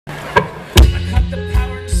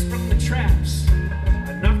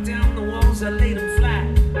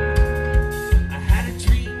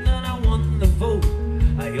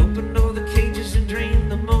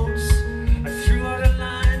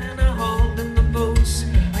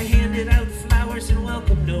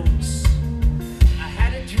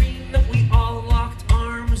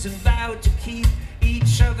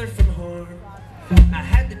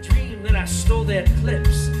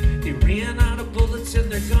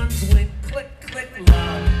guns went click, click,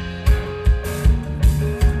 love.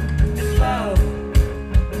 And love.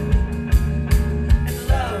 And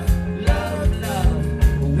love, love, love.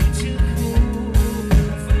 We too cool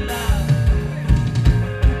for love.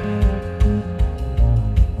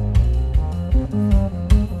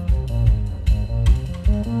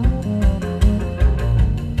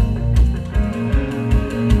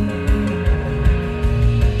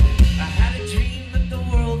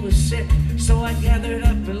 So I gathered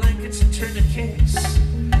up blankets and tourniquets.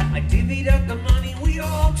 I divvied up the money, we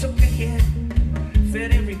all took a hit.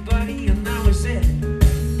 Fed everybody and that was it.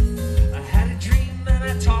 I had a dream that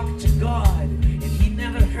I talked to God, and he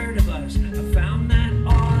never heard of us. I found that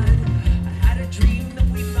odd. I had a dream that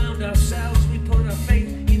we found ourselves. We put our faith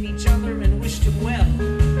in each other and wished him well.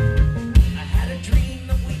 I had a dream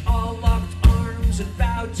that we all locked arms and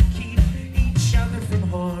vowed to keep each other from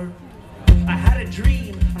harm. I had a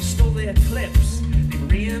dream, I stole their clips. They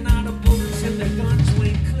ran out of bullets and their guns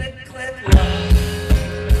went clip, clip, love.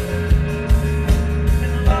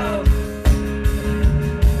 And love.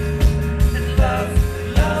 And love,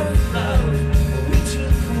 love, love. We too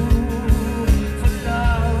cool for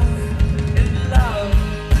love. And love.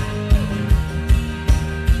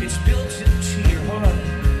 It's built into your heart.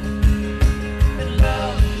 And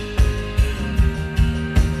love.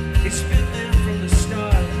 It's been there from the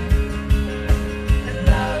start.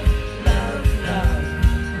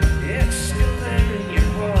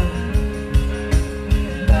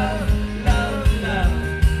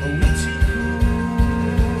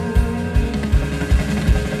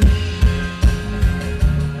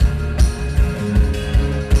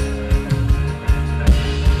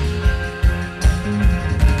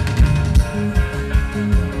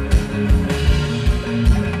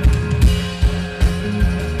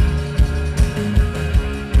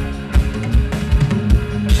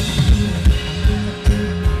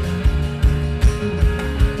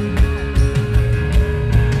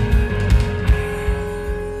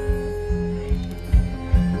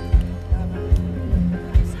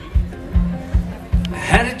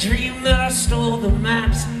 Had a dream that I stole the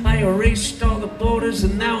maps, I erased all the borders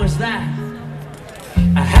and that was that.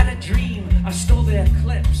 I had a dream, I stole their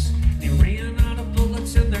clips. They ran out of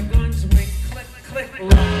bullets and their guns went click, click,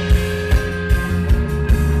 love.